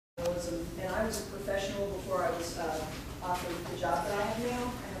and I was a professional before I was offered the job that I have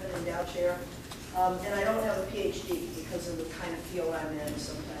now. I have an endowed chair. And I don't have a PhD because of the kind of field I'm in.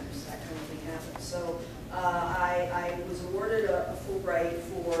 Sometimes that kind of thing happens. So I was awarded a Fullbright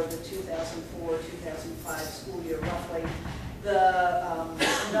for the 2004-2005 school year, roughly.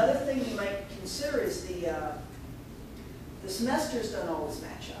 Another thing you might consider is the semesters don't always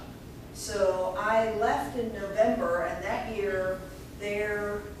match up. So I left in November, and that year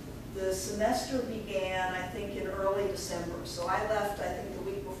the semester began, I think, in early December. So I left, I think, the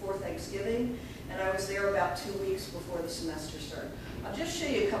week before Thanksgiving, and I was there about 2 weeks before the semester started. I'll just show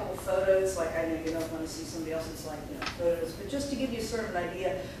you a couple photos. Like, I know you don't want to see somebody else's, like, photos, but just to give you sort of an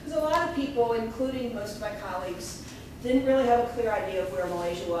idea, because a lot of people, including most of my colleagues, didn't really have a clear idea of where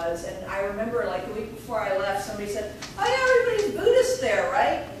Malaysia was. And I remember, like, the week before I left, somebody said, "Oh yeah, everybody's Buddhist there,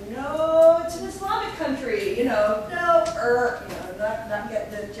 right?" No, it's an Islamic country. Not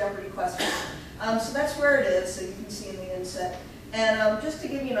getting the Jeopardy question. So that's where it is. So you can see in the inset. And just to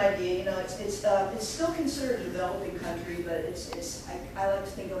give you an idea, it's still considered a developing country, but I like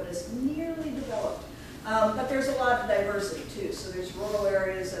to think of it as nearly developed. But there's a lot of diversity too. So there's rural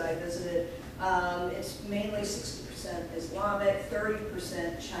areas that I visited. It's mainly 60% Islamic,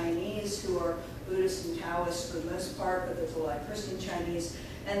 30% Chinese, who are Buddhist and Taoist for the most part, but there's a lot of Christian Chinese,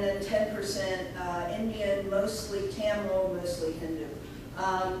 and then 10% Indian, mostly Tamil, mostly Hindu.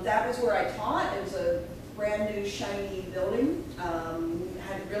 That was where I taught. It was a brand new shiny building,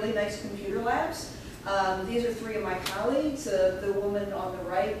 had really nice computer labs. These are three of my colleagues. The woman on the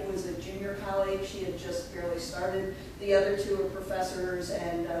right was a junior colleague. She had just barely started. The other two are professors,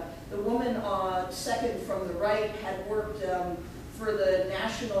 and the woman second from the right had worked for the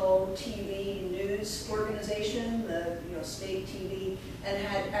national TV news organization, the state TV, and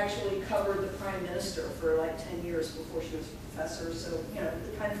had actually covered the prime minister for like 10 years before she was a professor. So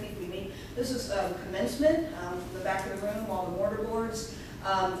the kind of people we meet. This is commencement from the back of the room, all the mortar boards.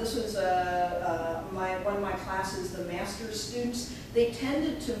 This was one of my classes, the master's students. They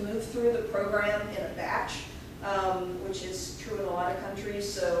tended to move through the program in a batch, which is true in a lot of countries.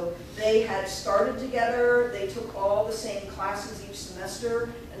 So they had started together, they took all the same classes each semester,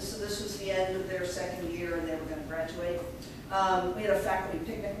 and so this was the end of their second year and they were going to graduate. We had a faculty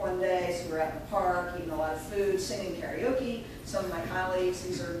picnic one day, so we were out in the park, eating a lot of food, singing karaoke. Some of my colleagues,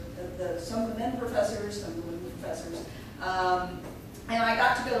 these are some of the men professors, some of the women professors. And I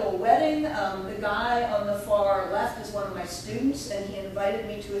got to go to a wedding. The guy on the far left is one of my students, and he invited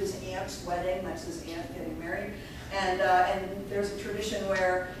me to his aunt's wedding. That's his aunt getting married. And there's a tradition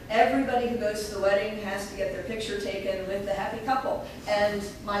where everybody who goes to the wedding has to get their picture taken with the happy couple. And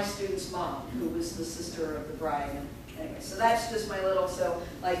my student's mom, who was the sister of the bride. Anyway, so that's just my little,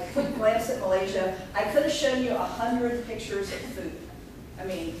 like, quick glance at Malaysia. I could have shown you 100 pictures of food. I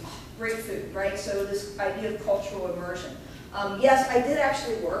mean, great food, right? So this idea of cultural immersion. Yes, I did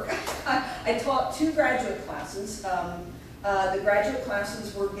actually work. I taught 2 graduate classes. The graduate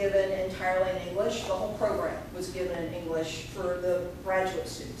classes were given entirely in English. The whole program was given in English for the graduate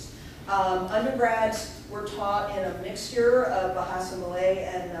students. Undergrads were taught in a mixture of Bahasa Malay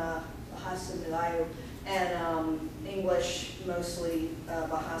and Bahasa Melayu, and English, mostly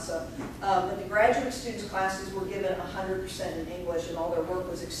Bahasa. But the graduate students' classes were given 100% in English, and all their work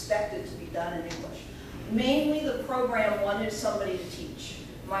was expected to be done in English. Mainly the program wanted somebody to teach.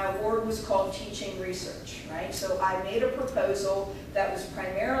 My award was called Teaching Research, right? So I made a proposal that was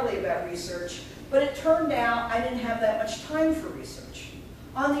primarily about research, but it turned out I didn't have that much time for research.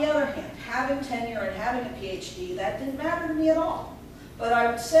 On the other hand, having tenure and having a PhD, that didn't matter to me at all. But I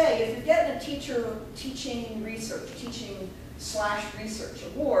would say, if you're getting a teaching research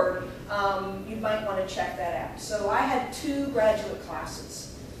award, you might want to check that out. So I had 2 graduate classes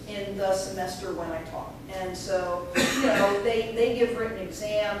in the semester when I taught. And so, they give written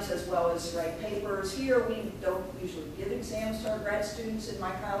exams as well as write papers. Here, we don't usually give exams to our grad students in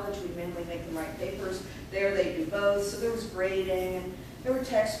my college. We mainly make them write papers. There, they do both. So there was grading, and there were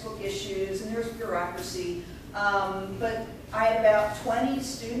textbook issues, and there was bureaucracy. But I had about 20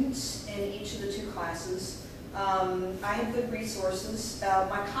 students in each of the 2 classes. I had good resources.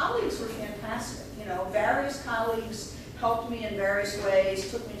 My colleagues were fantastic. Various colleagues helped me in various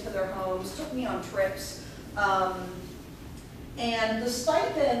ways, took me to their homes, took me on trips. And the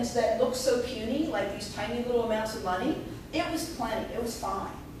stipends that looked so puny, like these tiny little amounts of money, it was plenty, it was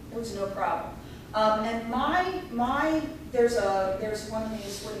fine, it was no problem. And there's one of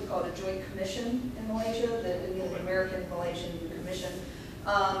these, what do you call it, a joint commission in Malaysia, the American Malaysian Commission.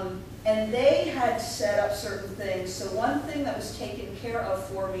 And they had set up certain things. So one thing that was taken care of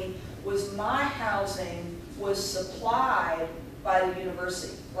for me was my housing was supplied by the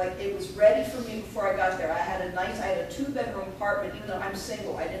university. Like, it was ready for me before I got there. I had a 2-bedroom apartment, even though I'm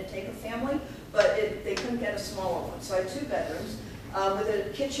single. I didn't take a family, but they couldn't get a smaller one. So I had 2 bedrooms with a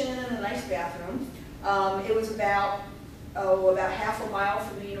kitchen and a nice bathroom. It was about half a mile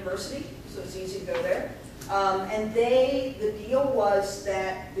from the university, so it's easy to go there. And the deal was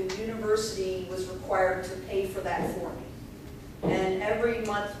that the university was required to pay for that for me. And every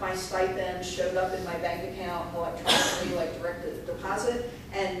month my stipend showed up in my bank account electronically, like direct deposit,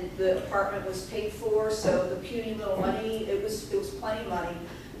 and the apartment was paid for, so the puny little money, it was plenty of money.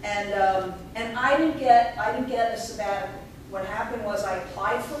 And I didn't get a sabbatical. What happened was I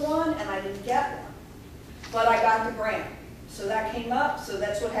applied for one and I didn't get one, but I got the grant. So that came up, so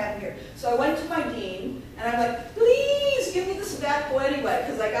that's what happened here. So I went to my dean, and I'm like, please give me the sabbatical anyway,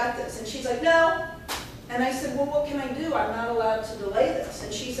 because I got this. And she's like, no. And I said, well, what can I do? I'm not allowed to delay this.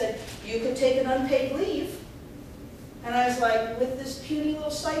 And she said, you could take an unpaid leave. And I was like, with this puny little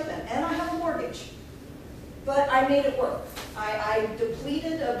stipend, and I have a mortgage. But I made it work. I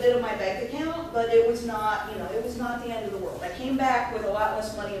depleted a bit of my bank account, but it was not, it was not the end of the world. I came back with a lot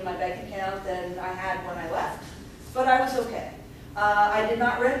less money in my bank account than I had when I left. But I was okay. I did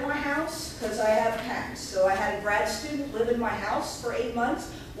not rent my house because I have tax. So I had a grad student live in my house for 8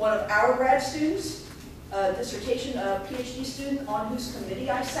 months. One of our grad students, a PhD student on whose committee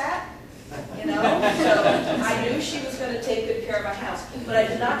I sat, So I knew she was going to take good care of my house. But I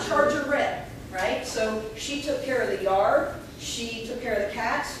did not charge her rent, right? So she took care of the yard. She took care of the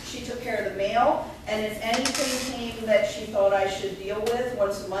cats. She took care of the mail. And if anything came that she thought I should deal with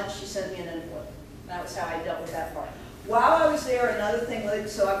once a month, she sent me an envelope. That was how I dealt with that part. While I was there, another thing,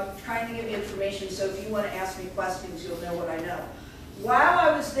 so I'm trying to give you information, so if you want to ask me questions, you'll know what I know. While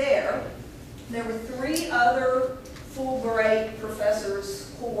I was there were 3 other Fullbright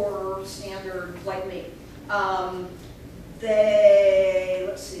professors, core, standard, like me.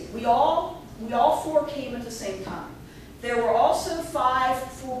 Let's see, we all 4 came at the same time. There were also 5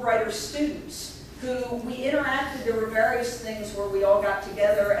 Fullbrighter students who we interacted. There were various things where we all got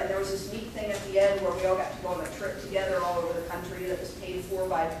together, and there was this neat thing at the end where we all got to go on a trip together all over the country that was paid for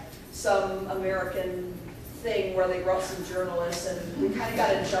by some American thing where they brought some journalists, and we kind of got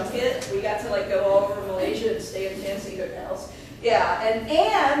a junket. We got to go all over Malaysia and stay in fancy hotels. Yeah, and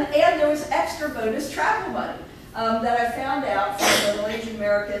there was extra bonus travel money that I found out from the Malaysian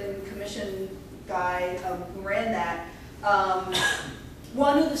American Commission guy who ran that.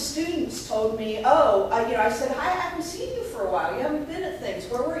 One of the students told me, I said, hi, I haven't seen you for a while. You haven't been at things.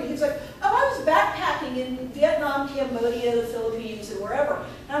 Where were you? He's like, I was backpacking in Vietnam, Cambodia, the Philippines, and wherever.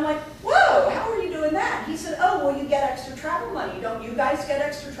 And I'm like, whoa, how are you doing that? He said, well, you get extra travel money. Don't you guys get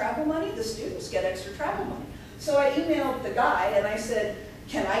extra travel money? The students get extra travel money. So I emailed the guy, and I said,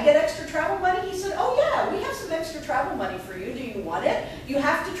 can I get extra travel money? He said, oh, yeah, we have some extra travel money for you. Do you want it? You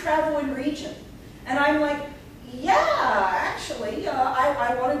have to travel in region. And I'm like, yeah, actually,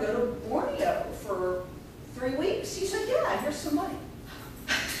 I want to go to Borneo for 3 weeks. He said, yeah, here's some money.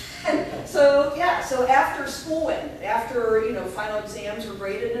 And so after school ended, after final exams were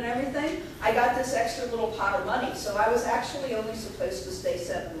graded and everything, I got this extra little pot of money. So I was actually only supposed to stay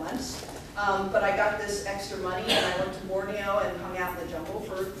 7 months, but I got this extra money, and I went to Borneo and hung out in the jungle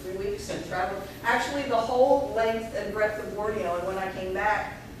for 3 weeks and traveled actually the whole length and breadth of Borneo. And when I came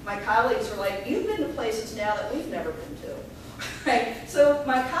back, my colleagues were like, you've been to places now that we've never been to. Right? So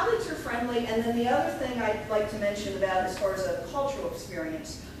my colleagues are friendly, and then the other thing I'd like to mention about as far as a cultural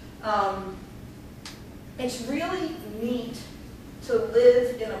experience, it's really neat to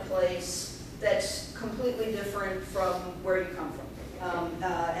live in a place that's completely different from where you come from.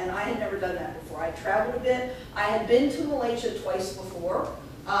 And I had never done that before. I traveled a bit. I had been to Malaysia twice before.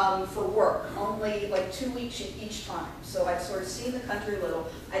 For work, only 2 weeks each time. So I've sort of seen the country a little.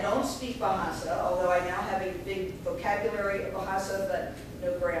 I don't speak Bahasa, although I now have a big vocabulary of Bahasa, but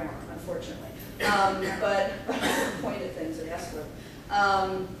no grammar, unfortunately. But point at things and ask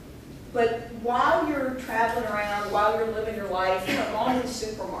them. But while you're traveling around, while you're living your life, going to the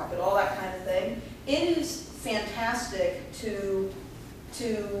supermarket, all that kind of thing, it is fantastic to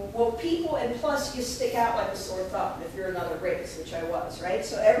people, and plus you stick out like a sore thumb if you're another race, which I was, right?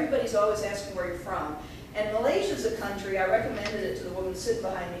 So everybody's always asking where you're from. And Malaysia's a country, I recommended it to the woman sitting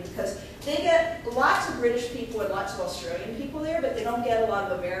behind me because they get lots of British people and lots of Australian people there, but they don't get a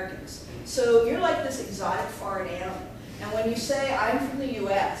lot of Americans. So you're like this exotic foreign animal. And when you say, I'm from the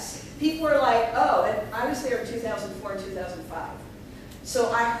US, people are like, oh, and I was there in 2004 and 2005.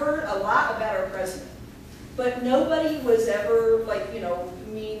 So I heard a lot about our president. But nobody was ever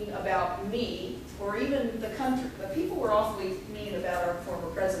mean about me or even the country. The people were awfully mean about our former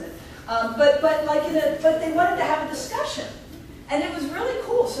president. But they wanted to have a discussion. And it was really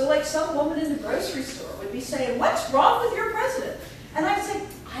cool. So like some woman in the grocery store would be saying, "What's wrong with your president?" And I'd say,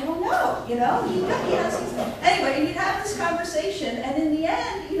 "I don't know, you know, he has these." Anyway, you'd have this conversation, and in the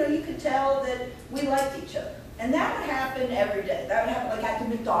end, you know, you could tell that we liked each other. And that would happen every day. That would happen like at the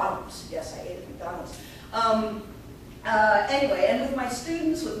McDonald's. Yes, I ate at McDonald's. Anyway, and with my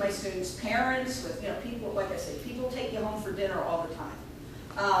students' parents, with, you know, people, like I say, people take you home for dinner all the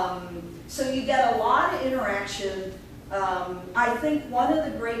time. So you get a lot of interaction. I think one of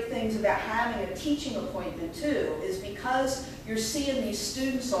the great things about having a teaching appointment too is because you're seeing these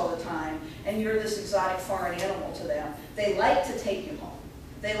students all the time and you're this exotic foreign animal to them, they like to take you home.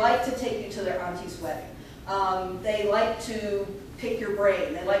 They like to take you to their auntie's wedding. They like to pick your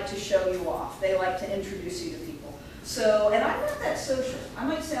brain. They like to show you off. They like to introduce you to people. So, and I'm not that social. I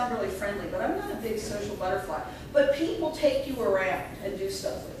might sound really friendly, but I'm not a big social butterfly. But people take you around and do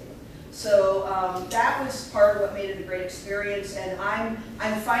stuff with you. So that was part of what made it a great experience, and I'm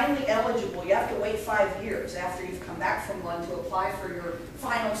finally eligible. You have to wait 5 years after you've come back from one to apply for your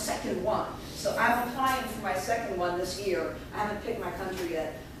final second one. So I'm applying for my second one this year. I haven't picked my country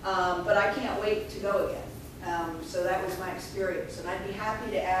yet, but I can't wait to go again. So that was my experience, and I'd be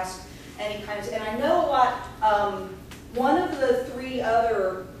happy to ask any kinds. And I know a lot. One of the 3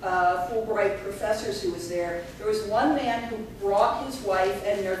 other Fullbright professors who was there was one man who brought his wife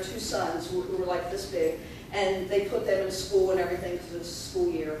and their 2 sons, who were like this big, and they put them in school and everything because it was a school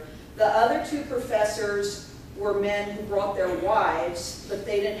year. The other 2 professors were men who brought their wives, but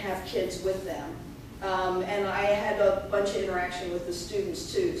they didn't have kids with them. And I had a bunch of interaction with the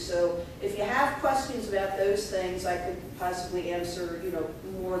students too. So if you have questions about those things, I could possibly answer, you know,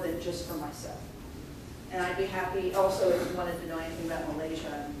 more than just for myself. And I'd be happy, also, if you wanted to know anything about Malaysia,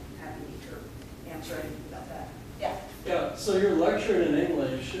 I'm happy to answer anything about that. Yeah? Yeah, so you're lecturing in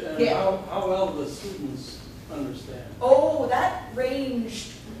English, and Yeah. how well do the students understand? Oh, that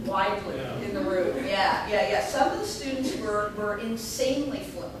ranged widely Yeah. in the room. Yeah. Some of the students were insanely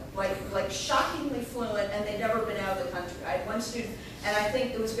fluent, like shockingly fluent, and they'd never been out of the country. I had one student, and I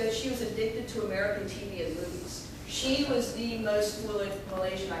think it was because she was addicted to American TV and movies. She was the most fluent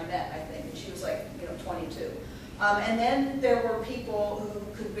Malaysian I met, I think, and she was like, you know, 22. And then there were people who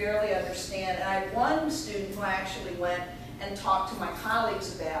could barely understand, and I had one student who I actually went and talked to my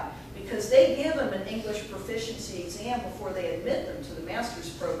colleagues about, because they give them an English proficiency exam before they admit them to the master's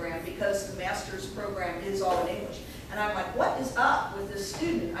program, because the master's program is all in English. And I'm like, what is up with this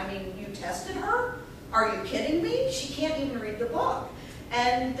student? I mean, you tested her? Are you kidding me? She can't even read the book.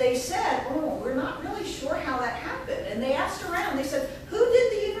 And they said, oh, we're not really sure how that happened. And they asked around, they said, who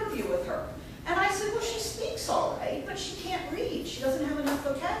did the interview with her? And I said, well, she speaks all right, but she can't read. She doesn't have enough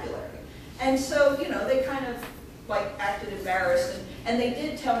vocabulary. And so, you know, they kind of like acted embarrassed. And they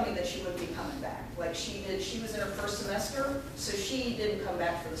did tell me that she would be coming back. Like she did, she was in her first semester, so she didn't come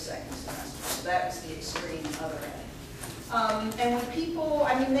back for the second semester. So that was the extreme other end. And when people,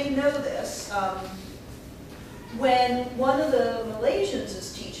 I mean, they know this. When one of the Malaysians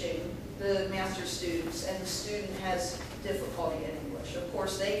is teaching the master's students and the student has difficulty in English, of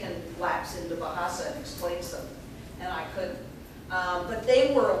course they can lapse into Bahasa and explain something, and I couldn't. But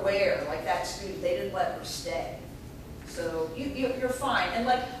they were aware, like that student, they didn't let her stay. So you're fine. And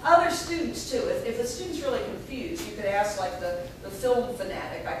like other students too, if a student's really confused, you could ask like the film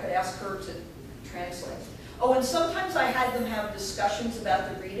fanatic, I could ask her to translate. Oh, and sometimes I had them have discussions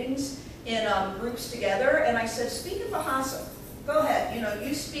about the readings in groups together, and I said, speak in Bahasa. Go ahead, you know,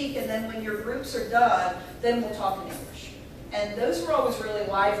 you speak, and then when your groups are done, then we'll talk in English. And those were always really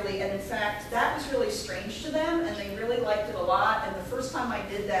lively, and in fact, that was really strange to them, and they really liked it a lot. And the first time I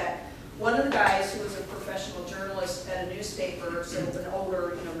did that, one of the guys who was a professional journalist at a newspaper, so an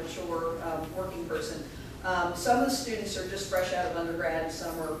older, you know, mature working person, some of the students are just fresh out of undergrad, and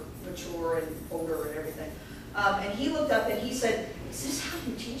some are mature and older and everything. And he looked up and he said, is this how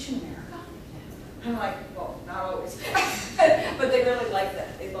you teach in America? I'm like, well, not always. But they really liked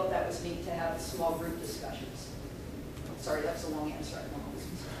that. They thought that was neat to have small group discussions. Sorry, that's a long answer.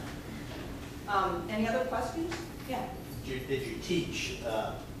 Any other questions? Yeah. Did you teach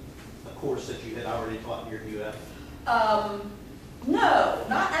a course that you had already taught in your UF? No,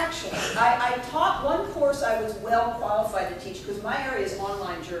 not actually. I taught one course I was well qualified to teach because my area is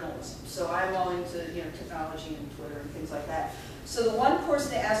online journalism. So I'm all into, you know, technology and Twitter and things like that. So the one course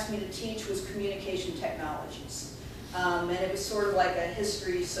they asked me to teach was communication technologies. And it was sort of like a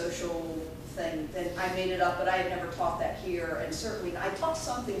history, social thing. And I made it up, but I had never taught that here. And certainly, I taught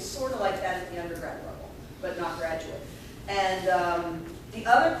something sort of like that at the undergrad level, but not graduate. And the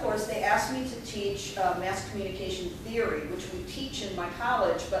other course, they asked me to teach mass communication theory, which we teach in my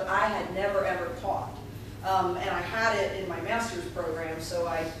college, but I had never ever taught. And I had it in my master's program, so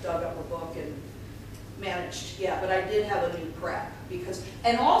I dug up a book and managed, yeah, but I did have a new prep because,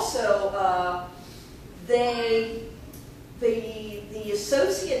 and also the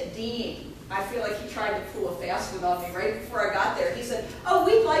associate dean, I feel like he tried to pull a fast one on me right before I got there. He said, oh,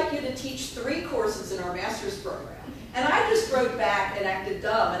 we'd like you to teach 3 courses in our master's program. And I just wrote back and acted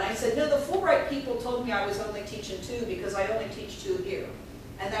dumb, and I said, no, the Fullbright people told me I was only teaching 2 because I only teach 2 here.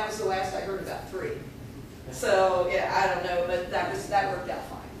 And that was the last I heard about 3. So, yeah, I don't know, but that worked out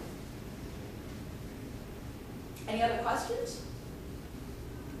fine. Any other questions?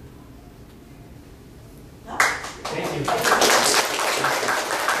 No? Thank you.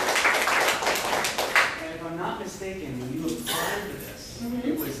 And if I'm not mistaken, when you applied for this,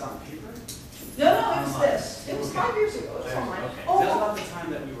 it was on paper? No, it was this. It was 5 years ago. It was online. Okay. Oh, That's about the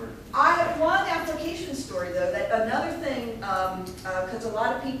time that we were. I have one application story, though, that another thing, because a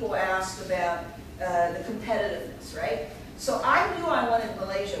lot of people asked about the competitiveness, right? So I knew I wanted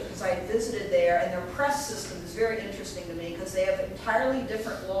Malaysia because I had visited there, and their press system is very interesting to me because they have entirely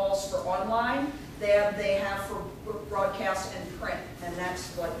different laws for online. They have for broadcast and print, and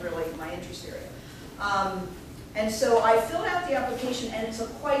that's what really my interest area. And so I filled out the application, and it's a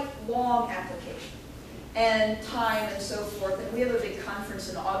quite long application, and time and so forth. And we have a big conference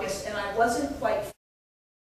in August, and I wasn't quite